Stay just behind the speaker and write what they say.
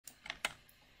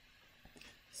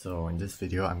So in this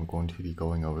video, I'm going to be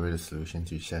going over the solution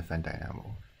to Chef and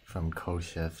DYNAMO from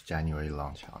CodeChef January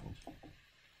Long Challenge.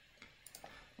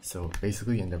 So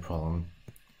basically in the problem,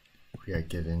 we are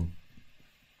given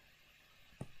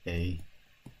A,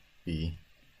 B,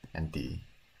 and D,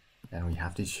 and we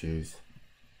have to choose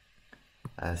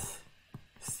S,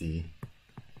 C,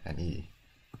 and E,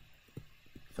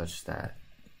 such that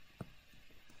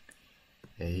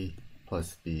A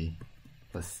plus B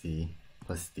plus C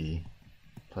plus D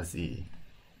plus E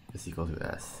is equal to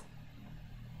S.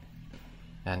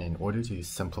 And in order to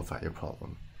simplify your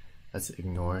problem, let's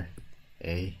ignore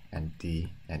A and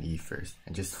D and E first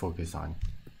and just focus on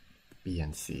B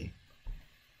and C.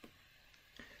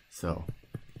 So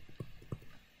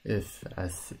if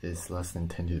S is less than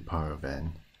 10 to the power of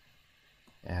n,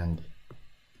 and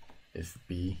if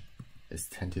B is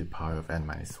 10 to the power of n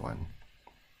minus 1,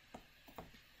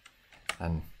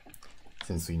 and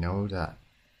since we know that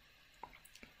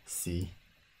C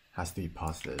has to be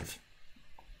positive,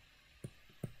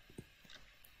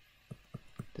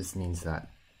 this means that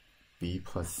B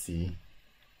plus C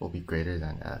will be greater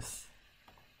than S,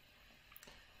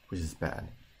 which is bad.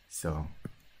 So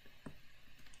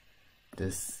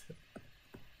this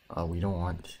we don't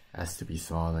want S to be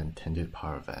smaller than 10 to the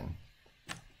power of n.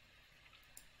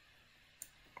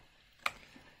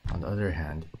 On the other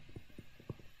hand,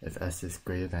 if S is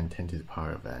greater than 10 to the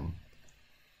power of n,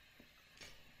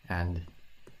 and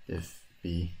if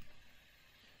B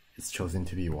is chosen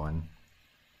to be 1,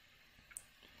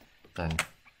 then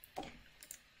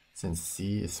since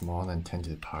C is smaller than 10 to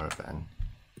the power of n,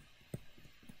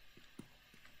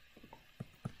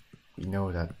 we know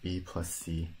that B plus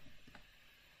C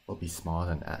will be smaller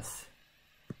than S.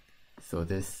 So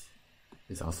this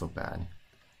is also bad.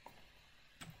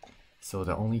 So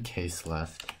the only case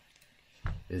left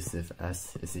is if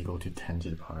S is equal to 10 to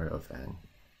the power of n.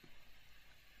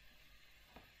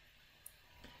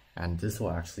 And this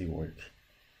will actually work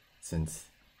since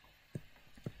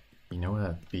we know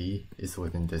that B is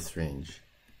within this range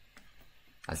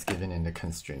as given in the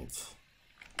constraints.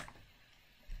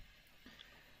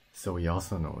 So we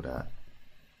also know that.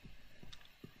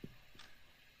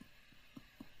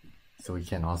 So we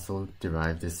can also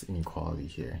derive this inequality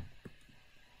here.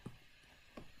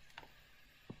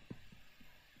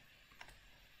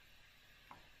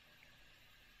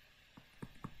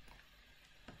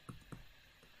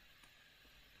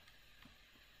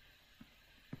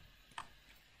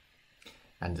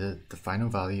 And the final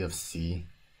value of C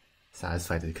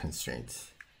satisfies the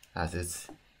constraints, as it's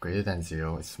greater than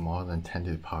 0, it's smaller than 10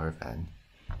 to the power of n,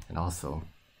 and also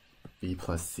B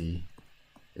plus C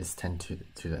is 10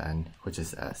 to the n, which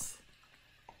is S.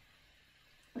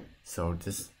 So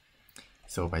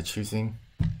by choosing,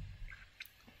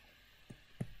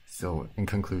 in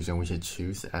conclusion, we should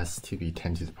choose S to be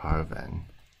 10 to the power of n,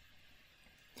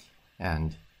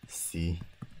 and C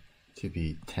to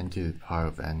be 10 to the power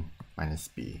of n minus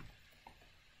B.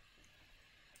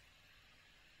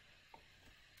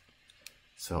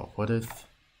 So what if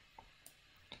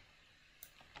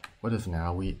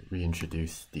now we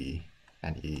reintroduce D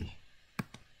and E?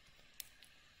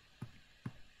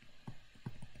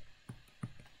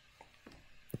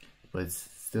 But it's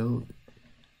still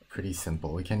pretty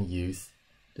simple. We can use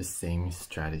the same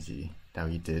strategy that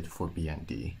we did for B and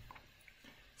D.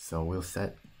 So we'll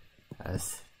set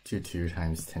S to 2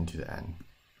 times 10 to the n.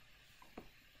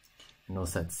 And we'll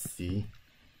set C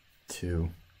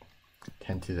to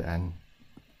 10 to the n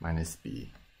minus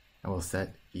B. And we'll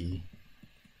set E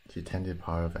to 10 to the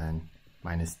power of n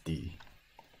minus D.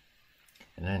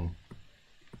 And then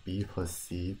B plus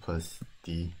C plus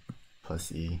D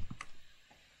plus E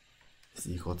is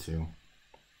equal to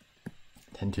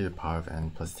 10 to the power of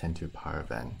n plus 10 to the power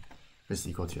of n, which is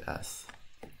equal to S.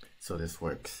 So this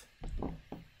works.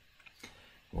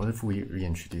 What if we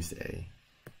reintroduce A?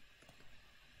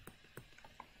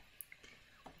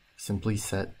 Simply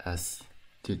set S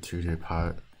to 2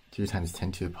 times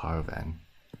 10 to the power of n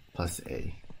plus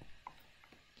A.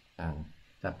 And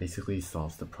that basically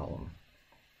solves the problem.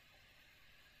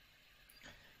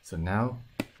 So now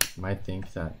you might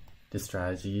think that this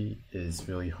strategy is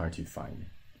really hard to find.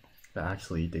 But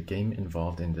actually, the game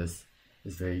involved in this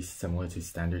is very similar to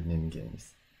standard NIM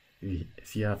games.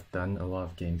 If you have done a lot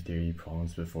of game theory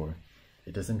problems before,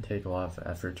 it doesn't take a lot of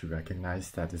effort to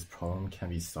recognize that this problem can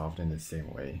be solved in the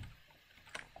same way.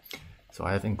 So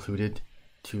I have included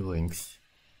 2 links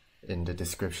in the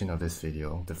description of this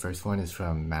video. The first one is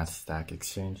from Math Stack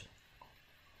Exchange,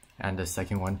 and the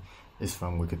second one is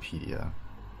from Wikipedia.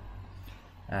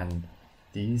 And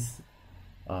these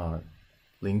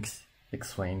links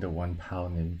explain the 1 PAL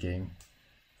NIM game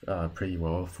pretty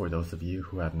well for those of you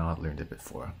who have not learned it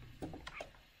before.